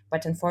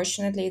 But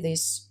unfortunately,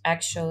 this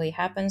actually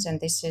happens, and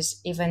this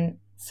is even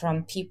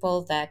from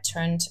people that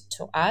turned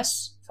to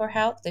us for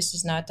help. This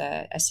is not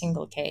a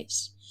single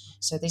case.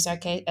 So these are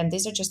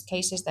just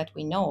cases that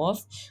we know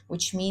of,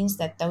 which means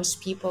that those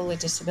people with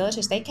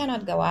disabilities, they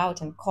cannot go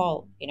out and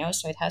call,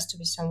 so it has to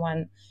be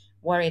someone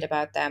worried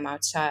about them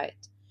outside.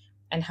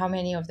 And how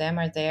many of them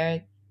are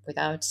there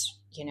without,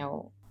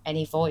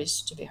 any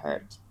voice to be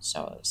heard?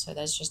 So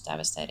that's just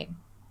devastating.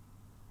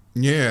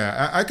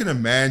 Yeah, I can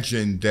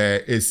imagine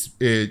that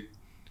it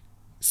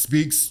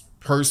speaks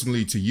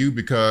personally to you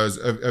because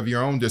of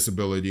your own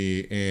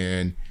disability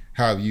and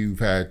how you've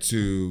had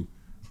to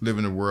live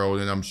in the world.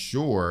 And I'm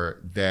sure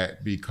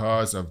that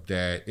because of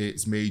that,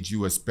 it's made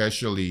you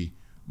especially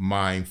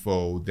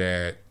mindful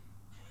that,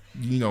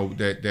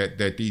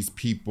 that these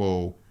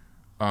people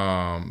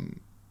are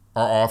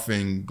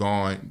often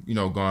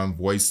gone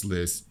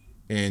voiceless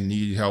and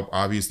need help,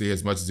 obviously,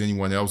 as much as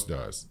anyone else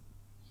does.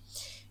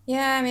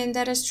 Yeah, I mean,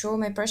 that is true.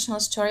 My personal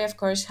story, of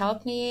course,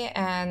 helped me,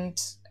 and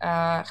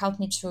helped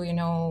me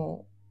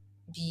to,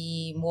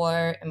 be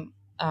more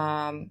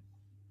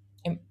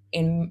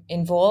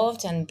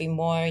involved and be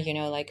more,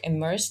 like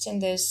immersed in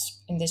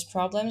these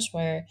problems,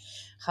 where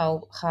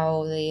how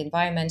the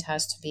environment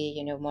has to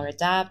be, more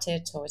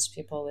adapted towards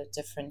people with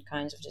different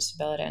kinds of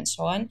disability and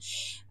so on.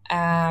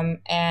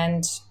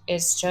 And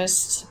it's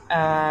just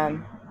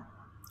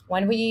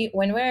when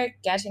we're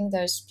getting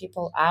those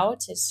people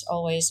out, it's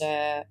always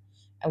a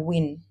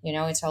win.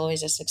 It's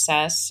always a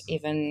success.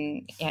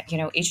 Even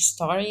each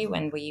story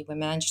when we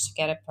manage to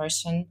get a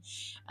person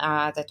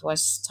that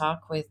was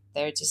stuck with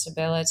their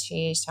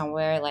disability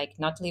somewhere, like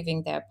not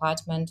leaving the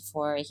apartment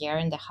for a year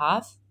and a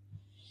half,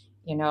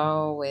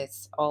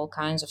 with all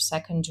kinds of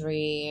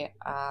secondary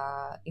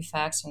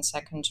effects and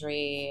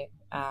secondary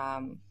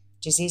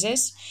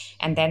diseases.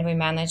 And then we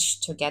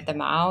managed to get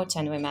them out,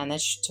 and we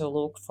managed to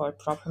look for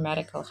proper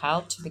medical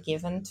help to be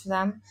given to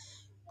them.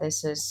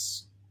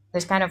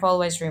 This kind of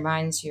always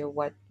reminds you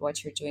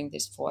what you're doing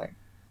this for.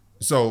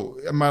 So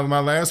my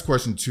last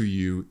question to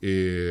you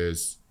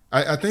is,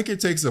 I think it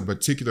takes a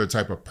particular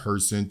type of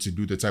person to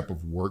do the type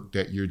of work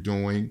that you're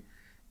doing.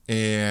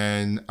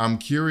 And I'm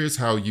curious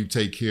how you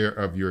take care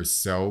of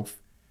yourself,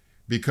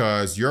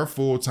 because your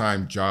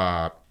full-time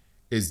job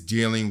is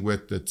dealing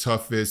with the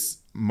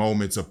toughest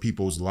moments of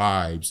people's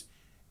lives.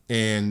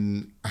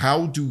 And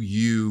how do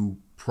you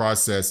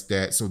process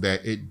that so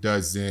that it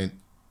doesn't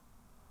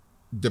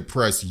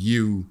depress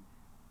you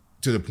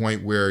to the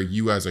point where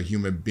you as a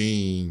human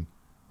being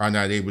are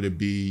not able to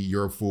be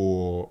your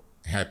full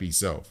happy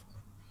self?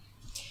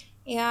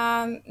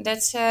 Yeah,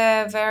 that's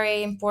a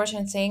very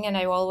important thing, and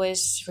I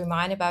always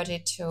remind about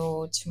it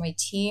to my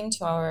team,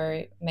 to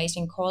our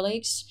amazing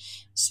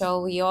colleagues.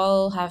 So we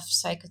all have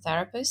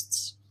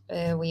psychotherapists.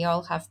 We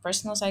all have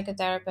personal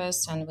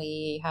psychotherapists, and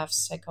we have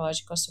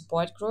psychological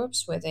support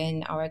groups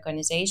within our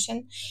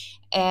organization.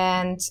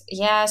 And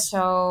yeah,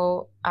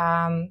 so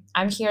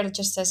I'm here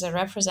just as a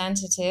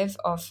representative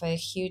of a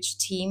huge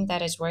team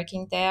that is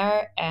working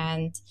there,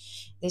 and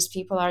these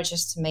people are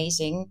just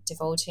amazing,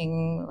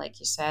 devoting, like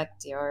you said,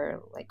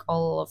 your like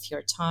all of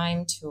your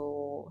time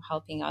to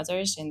helping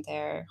others in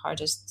their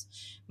hardest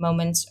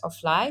moments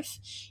of life.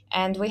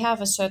 And we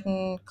have a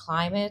certain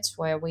climate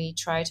where we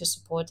try to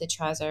support each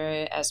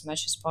other as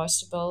much as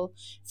possible.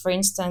 For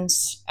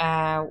instance,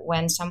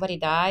 when somebody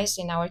dies,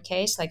 in our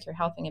case, like you're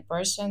helping a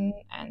person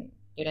and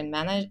you didn't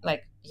manage,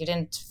 like you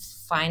didn't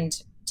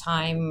find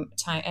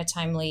a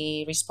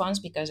timely response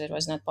because it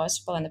was not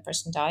possible and the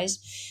person dies.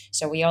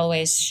 So we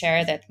always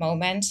share that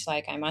moment.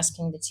 Like I'm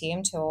asking the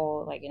team to,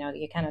 like,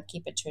 you cannot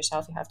keep it to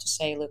yourself. You have to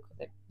say, look,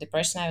 the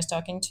person I was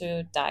talking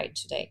to died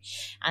today.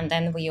 And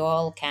then we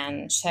all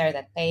can share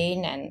that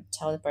pain and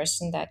tell the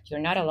person that you're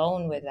not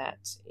alone with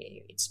that.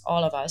 It's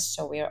all of us.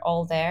 So we are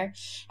all there.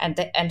 And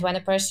when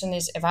a person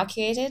is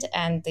evacuated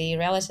and the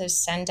relatives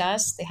send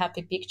us the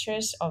happy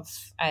pictures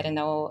of, I don't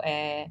know,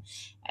 a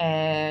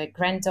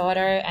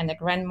granddaughter and a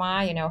grandma,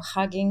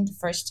 hugging the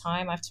first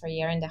time after a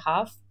year and a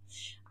half.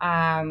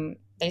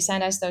 They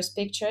send us those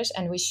pictures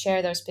and we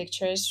share those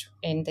pictures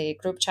in the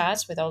group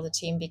chats with all the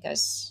team,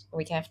 because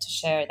we have to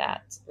share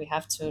that. We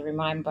have to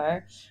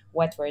remember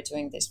what we're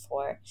doing this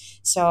for.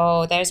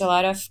 So there's a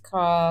lot of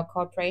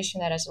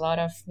cooperation, there is a lot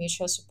of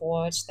mutual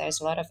support,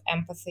 there's a lot of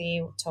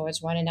empathy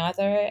towards one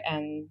another,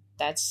 and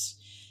that's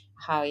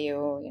how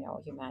you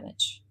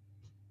manage.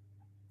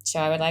 So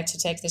I would like to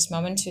take this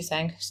moment to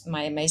thank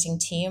my amazing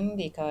team,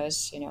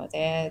 because,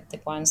 they're the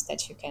ones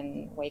that you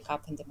can wake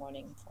up in the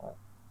morning for.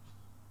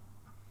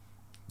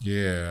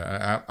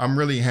 Yeah, I'm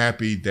really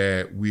happy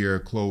that we are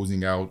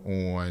closing out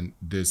on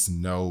this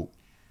note,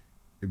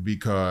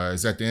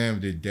 because at the end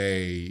of the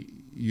day,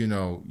 you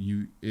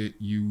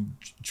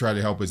try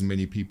to help as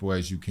many people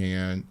as you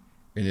can.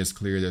 And it's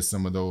clear that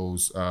some of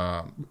those,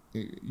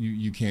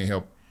 you can't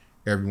help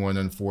everyone,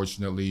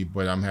 unfortunately,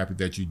 but I'm happy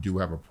that you do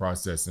have a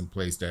process in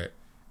place that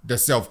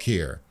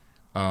self-care.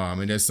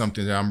 And that's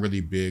something that I'm really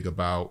big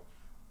about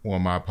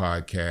on my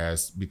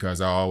podcast,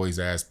 because I always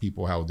ask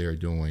people how they're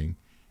doing.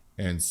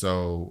 And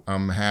so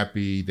I'm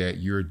happy that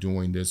you're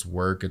doing this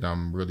work, and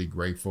I'm really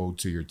grateful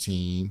to your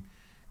team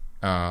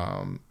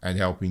and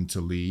helping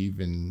to leave.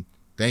 And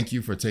thank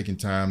you for taking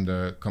time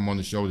to come on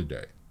the show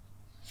today.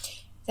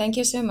 Thank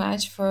you so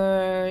much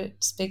for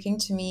speaking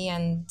to me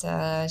and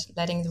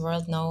letting the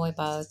world know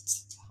about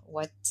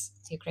what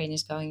Ukraine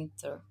is going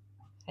through.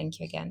 Thank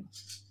you again.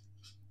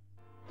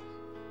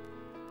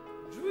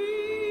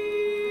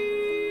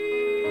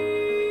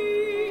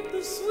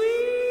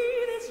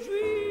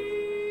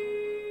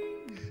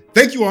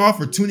 Thank you all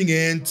for tuning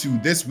in to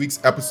this week's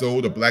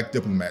episode of Black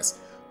Diplomats.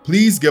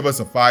 Please give us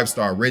a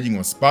 5-star rating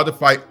on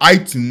Spotify,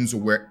 iTunes, or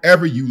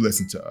wherever you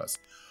listen to us.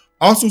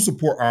 Also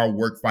support our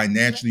work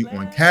financially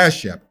on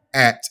Cash App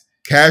at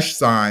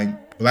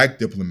 #Black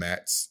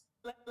Diplomats.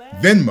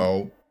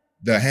 Venmo,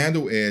 the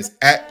handle is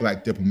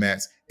 @Black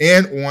Diplomats,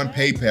 and on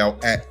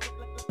PayPal at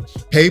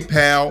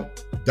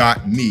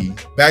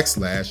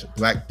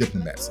paypal.me/Black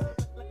Diplomats.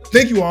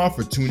 Thank you all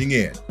for tuning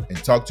in,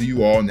 and talk to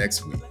you all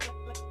next week.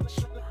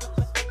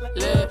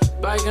 Let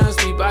bygones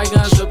be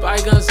bygones, but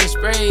bygones and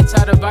spray.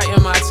 Tired of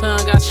biting my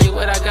tongue, I say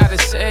what I gotta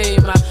say.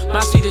 My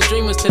sweetest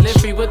dream was to live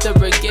free with the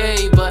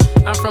brigade, but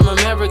I'm from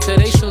America,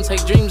 they soon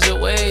take dreams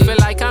away. Feel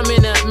like I'm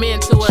in a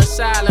mental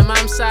asylum,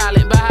 I'm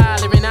silent but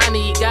hollering. I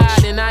need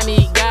God and I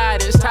need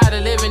guidance. Tired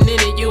of living in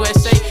the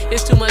USA,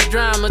 it's too much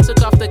drama.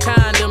 Took off the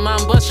condom,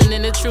 I'm busting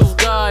in the truth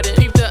garden.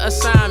 Peep the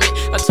assignment,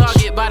 a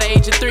target by the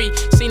age of 3.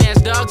 Seen as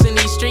dogs in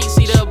these streets,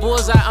 see the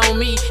bullseye on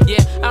me.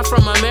 Yeah, I'm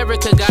from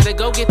America, gotta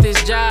go get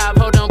this job.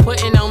 Hold on,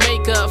 putting on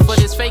makeup for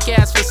this fake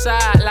ass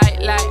facade. Like.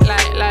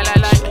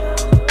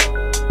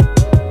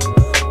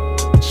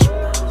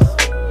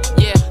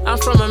 Yeah, I'm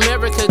from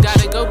America,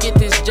 gotta go get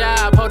this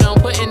job. Hold on,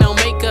 putting on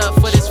makeup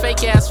for this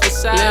fake ass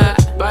facade. Yeah,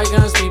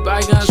 bygones be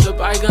bygones, but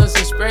bygones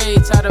and spray.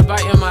 Tired of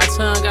biting my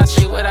tongue, I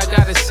say what I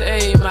gotta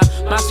say.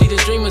 My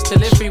sweetest dream was to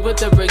live free with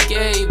the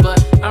brigade,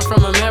 but I'm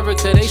from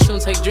America, they soon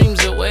take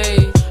dreams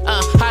away.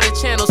 How to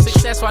channel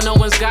success while no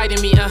one's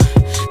guiding me.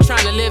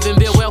 trying to live and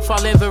build wealth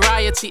all in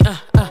variety.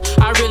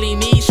 I really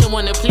need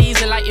someone to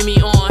please enlighten me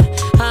on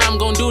how I'm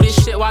gonna do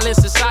this shit while in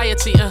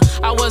society.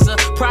 I was a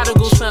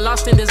prodigal son,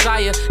 lost in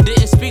desire.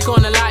 Didn't speak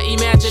on a lot,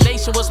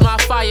 imagination was my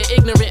fire.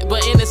 Ignorant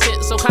but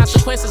innocent, so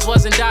consequences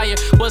wasn't dire.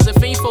 Was a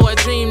fiend for a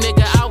dream.